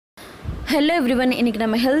Hello everyone, இன்றைக்கி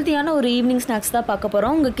நம்ம ஹெல்த்தியான ஒரு ஈவினிங் ஸ்நாக்ஸ் தான் பார்க்க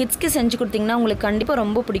போகிறோம். உங்கள் கிட்ஸ்க்கு செஞ்சு கொடுத்தீங்கன்னா உங்களுக்கு கண்டிப்பாக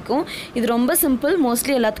ரொம்ப பிடிக்கும். இது ரொம்ப சிம்பிள்,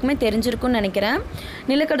 மோஸ்ட்லி எல்லாத்துக்குமே தெரிஞ்சிருக்கும்னு நினைக்கிறேன்.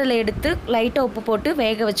 நிலக்கடலை எடுத்து லைட்டாக உப்பு போட்டு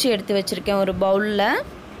வேக வச்சு எடுத்து வச்சுருக்கேன் ஒரு பவுலில்.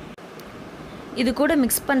 இது கூட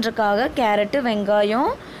மிக்ஸ் பண்ணுறதுக்காக கேரட்டு,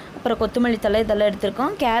 வெங்காயம், அப்புறம் கொத்தமல்லி தழை இதெல்லாம்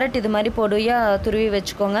எடுத்துருக்கோம். கேரட் இது மாதிரி பொடியாக துருவி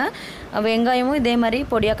வச்சுக்கோங்க. வெங்காயமும் இதே மாதிரி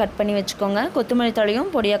பொடியாக கட் பண்ணி வச்சுக்கோங்க. கொத்தமல்லி தழையும்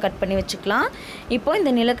பொடியாக கட் பண்ணி வச்சுக்கலாம். இப்போது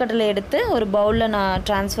இந்த நிலக்கடலை எடுத்து ஒரு பவுலில் நான்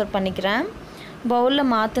ட்ரான்ஸ்ஃபர் பண்ணிக்கிறேன். பவுலில்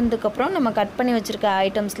மாற்றினதுக்கப்புறம் நம்ம கட் பண்ணி வச்சுருக்க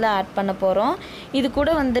ஐட்டம்ஸில் ஆட் பண்ண போகிறோம். இது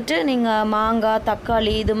கூட வந்துட்டு நீங்கள் மாங்காய்,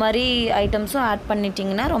 தக்காளி இது மாதிரி ஐட்டம்ஸும் ஆட்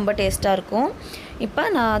பண்ணிட்டிங்கன்னா ரொம்ப டேஸ்ட்டாக இருக்கும். இப்போ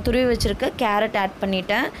நான் துருவி வச்சுருக்க கேரட் ஆட்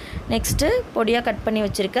பண்ணிட்டேன். நெக்ஸ்ட்டு பொடியாக கட் பண்ணி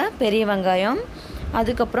வச்சுருக்க பெரிய வெங்காயம்,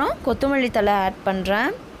 அதுக்கப்புறம் கொத்தமல்லி தழை ஆட்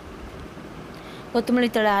பண்ணுறேன். கொத்தமல்லி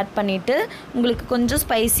தழை ஆட் பண்ணிவிட்டு உங்களுக்கு கொஞ்சம்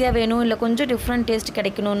ஸ்பைஸியாக வேணும் இல்லை கொஞ்சம் டிஃப்ரெண்ட் டேஸ்ட்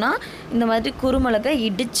கிடைக்கணுன்னா இந்த மாதிரி குருமிளகை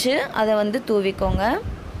இடித்து அதை வந்து தூவிக்கோங்க.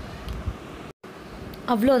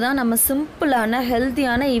 அவ்வளோதான், நம்ம சிம்பிளான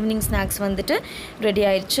ஹெல்த்தியான ஈவினிங் ஸ்நாக்ஸ் வந்துட்டு ரெடி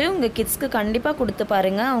ஆயிடுச்சு. உங்கள் கிட்ஸ்க்கு கண்டிப்பாக கொடுத்து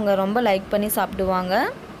பாருங்கள், அவங்க ரொம்ப லைக் பண்ணி சாப்பிடுவாங்க.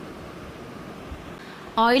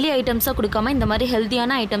 ஆயிலி ஐட்டம்ஸாக கொடுக்காம இந்த மாதிரி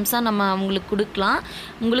ஹெல்த்தியான ஐட்டம்ஸாக நம்ம அவங்களுக்கு கொடுக்கலாம்.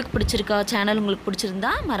 உங்களுக்கு பிடிச்சிருக்கா சேனல் உங்களுக்கு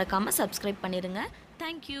பிடிச்சிருந்தா மறக்காமல் சப்ஸ்கிரைப் பண்ணிடுங்க.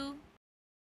 தேங்க்யூ.